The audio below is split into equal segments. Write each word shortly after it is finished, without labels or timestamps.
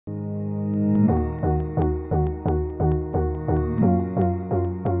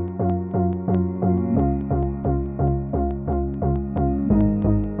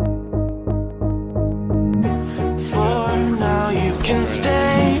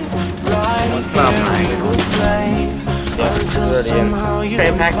Oh my god. Yeah,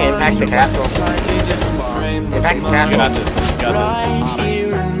 impact the castle. Impact the castle. Right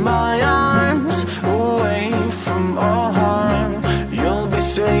here in my arms, away from all harm. You'll be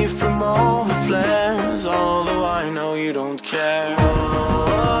safe from all the flares, although I know you don't care.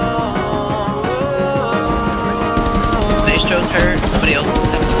 Maestro's hurt, somebody else is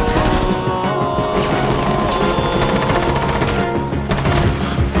hurt.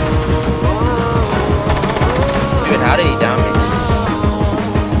 Dude, how did he down me?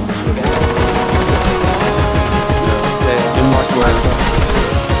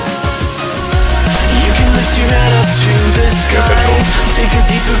 You can lift your head up to the sky, take a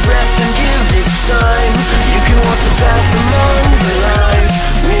deeper breath and give it time. You can walk the path among the lies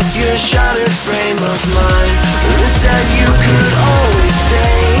with your shattered frame of mind. Wish that you could always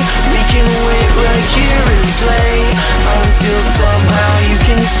stay. We can wait right here and play until somehow you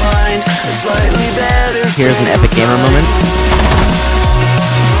can find a slightly better. Here's an epic gamer moment.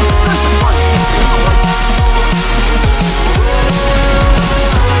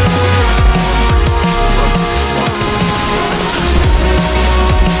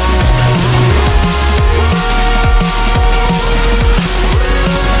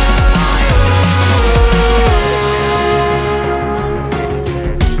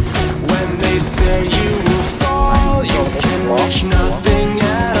 Say you will fall, you can reach nothing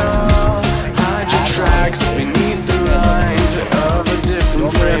at all. Hide your tracks beneath the mind of a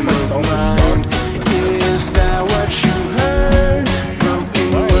different frame of mind. Is that what you heard?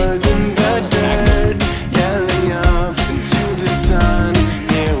 Broken words in the dirt, yelling up into the sun.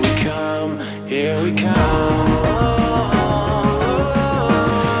 Here we come, here we come.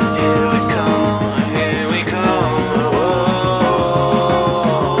 Here we come, here we come.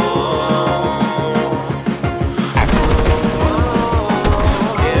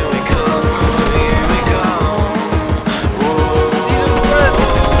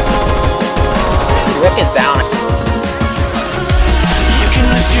 Rick is down. You can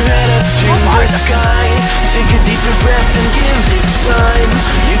lift your head up to the sky, take a deeper breath and give it time.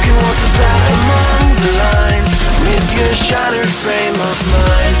 You can walk the path among the lines with your shattered frame of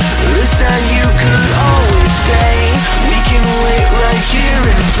mind. Wish that you could always stay. We can wait right here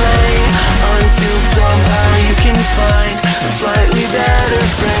and play until somehow you can find a slightly better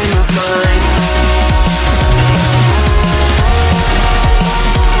frame of mind.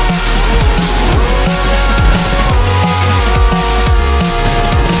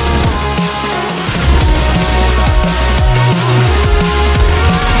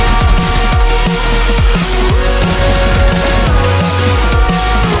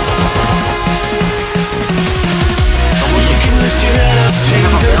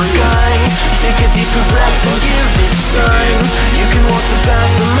 Take a deeper breath and give it time. You can walk the path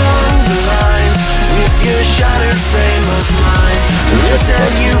among the lines with your shattered frame of mind. Just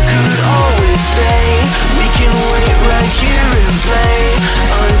that you could always stay. We can wait right here and play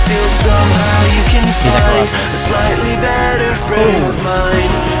until somehow you can find a slightly better frame of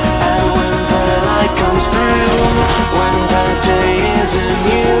mind. And when the light comes through, when that day isn't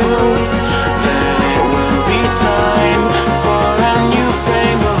you, then it will be time for a new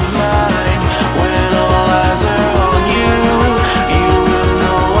frame of mind. When all eyes are on you, you will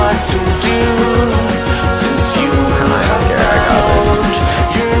know what to do. Since you have found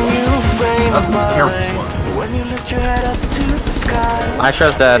your new frame of mind. When you lift your head up to the sky,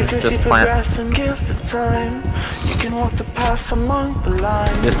 Maestro's dead. take a Just deeper plant. breath and give it time. You can walk the path among the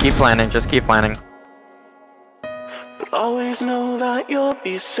lines. Just keep planning. Just keep planning. But always know that you'll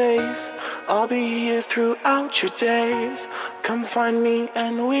be safe. I'll be here throughout your days. Come find me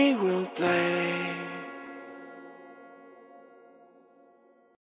and we will play.